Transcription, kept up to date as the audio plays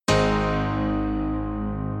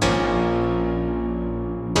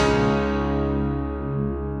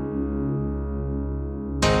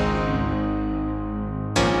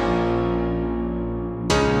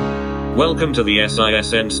Welcome to the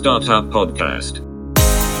SISN Startup Podcast.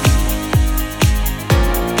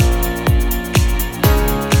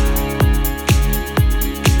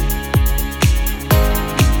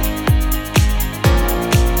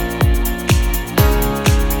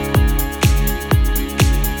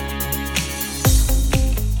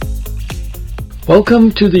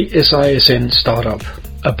 Welcome to the SISN Startup,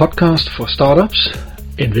 a podcast for startups,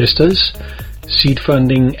 investors, seed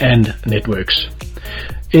funding and networks.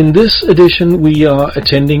 In this edition we are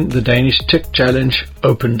attending the Danish Tech Challenge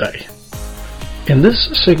Open Day. In this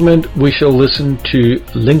segment we shall listen to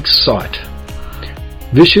Lynx site,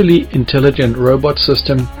 visually intelligent robot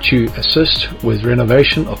system to assist with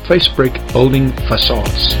renovation of face brick building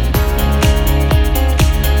facades.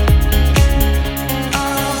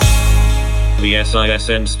 The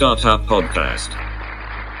SISN Startup Podcast.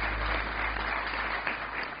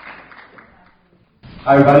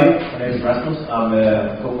 Hi everybody, my name is Rasmus. I'm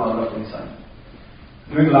a co-founder of Lynx.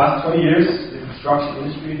 During the last 20 years, the construction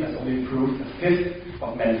industry has only improved a fifth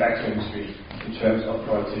of manufacturing industry in terms of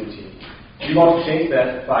productivity. We want to change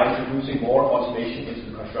that by introducing more automation into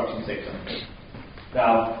the construction sector.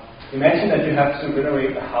 Now, imagine that you have to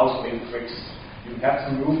renovate a house made of bricks. You have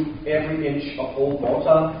to remove every inch of old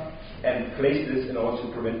mortar and place this in order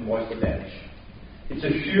to prevent moisture damage. It's a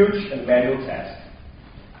huge and manual task.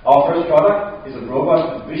 Our first product is a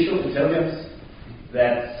robot with visual intelligence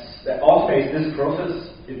that automates this process.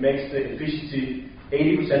 It makes the efficiency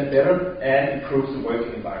 80% better and improves the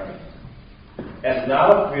working environment. As of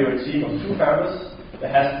now, we are a team of 2 founders that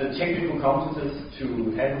has the technical competences to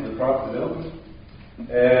handle the product development.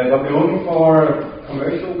 But we're looking for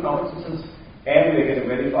commercial competences and we're getting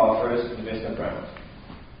ready for our first investment round.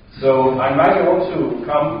 So I invite you all to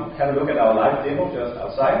come have a look at our live demo just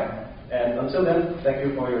outside. And until then, thank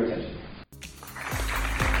you for your attention.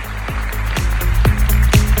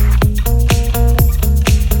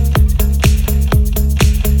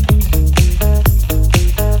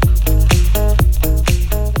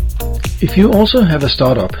 If you also have a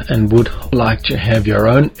startup and would like to have your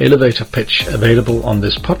own elevator pitch available on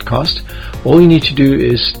this podcast, all you need to do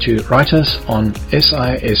is to write us on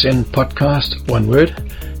sisnpodcast, one word,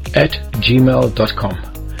 @gmail.com.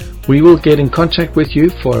 We will get in contact with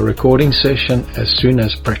you for a recording session as soon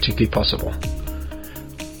as practically possible.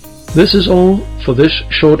 This is all for this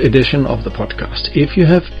short edition of the podcast. If you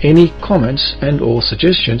have any comments and or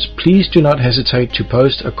suggestions, please do not hesitate to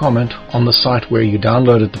post a comment on the site where you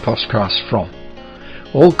downloaded the podcast from.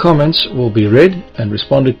 All comments will be read and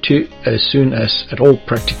responded to as soon as at all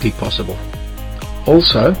practically possible.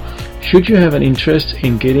 Also, should you have an interest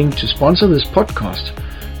in getting to sponsor this podcast,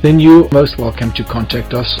 then you're most welcome to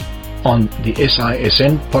contact us on the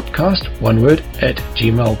SISN podcast, one word,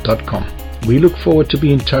 @gmail.com. We look forward to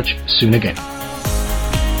be in touch soon again.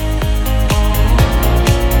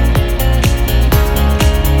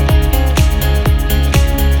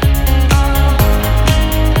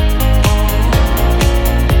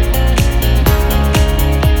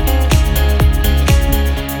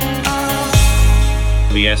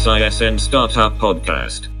 The SISN Startup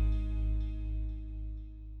Podcast.